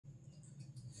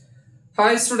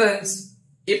Hi students,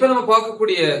 இப்போ நம்ம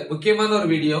பார்க்கக்கூடிய முக்கியமான ஒரு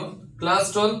video Class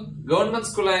 12 Government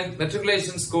School and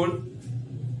Matriculation School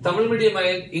Tamil Medium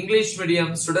and English Medium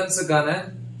ஸ்டூடண்ட்ஸ்க்கான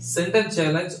Centum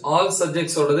Challenge all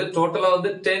subjects ஓடது டோட்டலா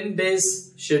வந்து 10 days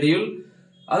schedule.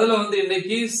 அதுல வந்து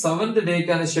இன்னைக்கு 7th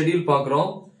டேக்கான schedule பார்க்கிறோம்.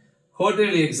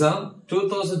 Quarterly exam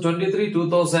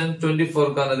 2023-2024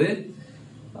 கானது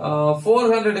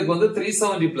 400க்கு வந்து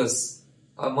 370 plus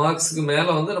மார்க்ஸ்க்கு மேல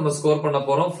வந்து நம்ம ஸ்கோர் பண்ண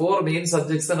போறோம். 4 மெயின்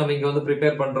சப்ஜெக்ட்ஸ் நம்ம இங்க வந்து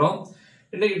ப்ரிப்பேர் பண்றோம்.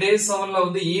 இன்னைக்கு டே 7ல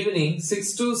வந்து ஈவினிங் 6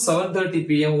 to 7:30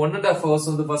 pm 1.5 hours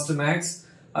வந்து ஃபர்ஸ்ட் மேக்ஸ்.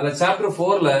 அதுல சாப்டர்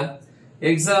 4ல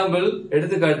எக்ஸாம்பிள்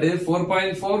எடுத்துக்காட்டு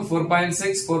 4.4,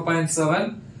 4.6, 4.7,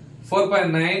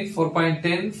 4.9,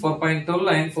 4.10, 4.12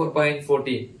 and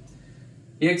 4.14.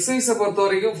 எக்ஸசைஸ பொறுத்த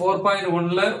வரைக்கும்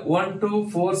 4.1ல 1 to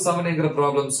 4 7 என்கிற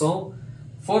ப்ராப்ளம்ஸும்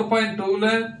 4.2ல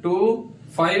 2,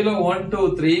 5ல 1 2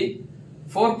 3,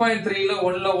 4.3ல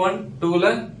 1ல 1, 2ல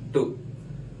 2.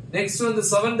 நெக்ஸ்ட் வந்து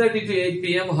 7:30 to 8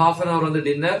 pm half an hour வந்து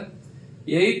டின்னர்.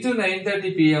 8 to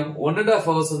 9:30 pm 1.5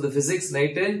 hours வந்து physics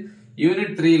night.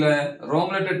 Unit 3ல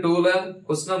Rome letter 2ல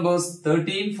question numbers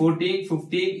 13, 14,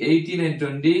 15, 18 and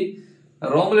 20.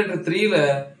 Rome letter 3ல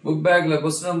book பேக்ல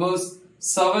क्वेश्चन நம்பர்ஸ்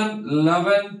 7,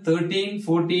 11, 13,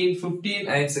 14, 15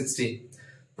 and 16.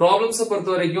 ப்ராப்ளம்ஸ் பொறுத்த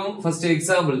வரைக்கும் ஃபர்ஸ்ட்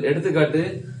எக்ஸாம்பிள் எடுத்துக்காட்டு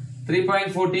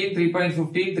 3.14,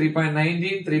 3.15,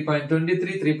 3.19,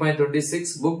 3.23,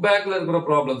 3.26 புக் பேக்ல இருக்கிற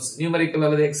ப்ராப்ளம்ஸ் நியூமெரிக்கல்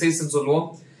அல்லது எக்ஸசைஸ் சொல்லுவோம்.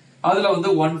 அதுல வந்து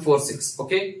 146.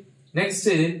 Okay, next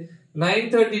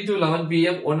 9:30 to 11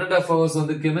 pm 1.5 hours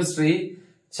வந்து கெமிஸ்ட்ரி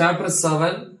சாப்டர்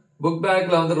 7 புக்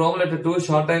பேக்ல வந்து Rome letter 2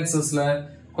 short ஆன்சர்ஸ்ல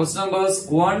question numbers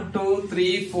 1 2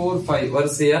 3 4 5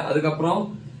 வரிசையா. அதுக்கப்புறம்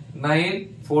 9,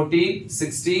 14,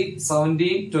 16,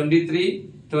 17, 23,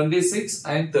 26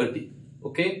 and 30.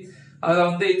 ஓகே, அதுல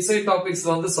வந்து இன்சைட் டாபிக்ஸ்ல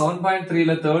வந்து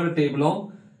 7.3ல தேர்ட் டேபிளும்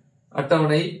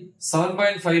அட்டவணை,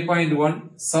 7.5.1,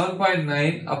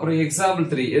 7.9 அப்புறம் எக்ஸாம்பிள்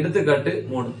 3 எடுத்துக்காட்டு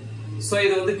 3. சோ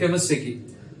இது வந்து கெமிஸ்ட்ரிக்கு.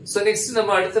 சோ நெக்ஸ்ட்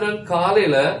நம்ம அடுத்த நாள்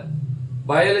காலையில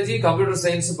பயாலஜி கம்ப்யூட்டர்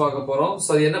சயின்ஸ் பார்க்க போறோம். சோ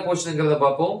அது என்ன போர்ஷன்ங்கறத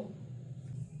பாப்போம்.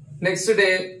 Next day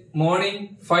morning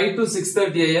 5 to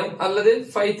 6:30 am அல்லது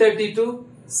 5:30 to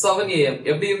 7 am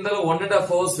எப்படி இருந்தாலும் 1.5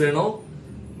 hours வேணும்.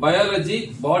 பயாலஜி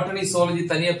பாட்டனி zoology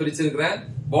தனியா பிரிச்சிருக்கேன்.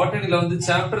 பாட்டனில வந்து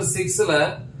சாப்டர் 6ல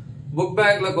புக்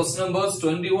பேக்ல क्वेश्चन நம்பர்ஸ்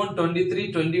 21, 23,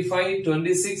 25,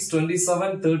 26, 27,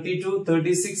 32,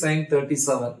 36 and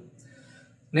 37.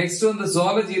 நெக்ஸ்ட் வந்து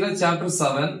zoologyல சாப்டர்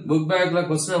 7 புக் பேக்ல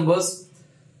क्वेश्चन நம்பர்ஸ்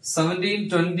 17,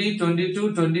 20, 22,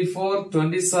 24,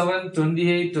 27,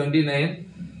 28, 29.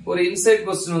 ஒரு இன்சைட்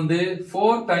क्वेश्चन வந்து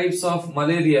 4 டைப்ஸ் ஆஃப்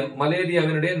மலேரியா,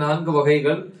 மலேரியாவினுடைய 4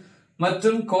 வகைகள்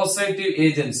மற்றும் காசேட்டிவ்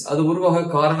ஏஜென்ட்ஸ், அது உருவாக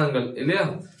காரணங்கள் இல்லையா.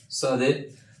 சோ அது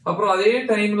அப்புறம் அதே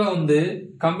டைம்ல வந்து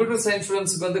கம்ப்யூட்டர் சயின்ஸ்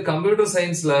ஸ்டூடண்ட்ஸ்க்கு வந்து கம்ப்யூட்டர்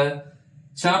சயின்ஸ்ல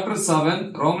சாப்டர் 7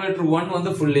 ரோம் லெட்டர் 1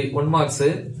 வந்து ஃபுல்லி 1 மார்க்ஸ்.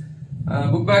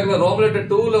 புக் பேக்ல ரோம் லெட்டர்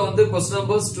 2ல வந்து question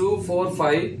numbers 2, 4,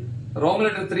 5, Rome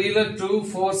letter 3ல 2,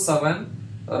 4, 7,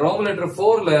 Rome letter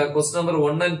 4ல question number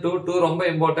 1 and 2. 2 ரொம்ப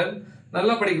இம்பார்ட்டன்ட்.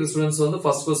 நல்லா படிக்கிற ஸ்டூடண்ட்ஸ் வந்து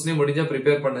ஃபர்ஸ்ட் क्वेश्चन முடிஞ்சா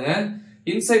ப்ரிப்பேர் பண்ணுங்க.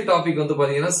 இன்சைட் டாபிக் வந்து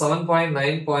பாத்தீங்கன்னா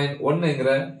 7.9.1ங்கற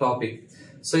டாபிக்.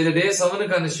 சோ இது டே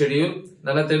 7க்கான ஷெட்யூல்.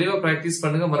 நல்லா தெளிவா பிராக்டிஸ்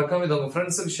பண்ணுங்க. மறக்காம இத உங்க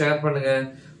ஃப்ரெண்ட்ஸ்க்கு ஷேர் பண்ணுங்க.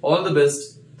 All the best.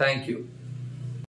 Thank you.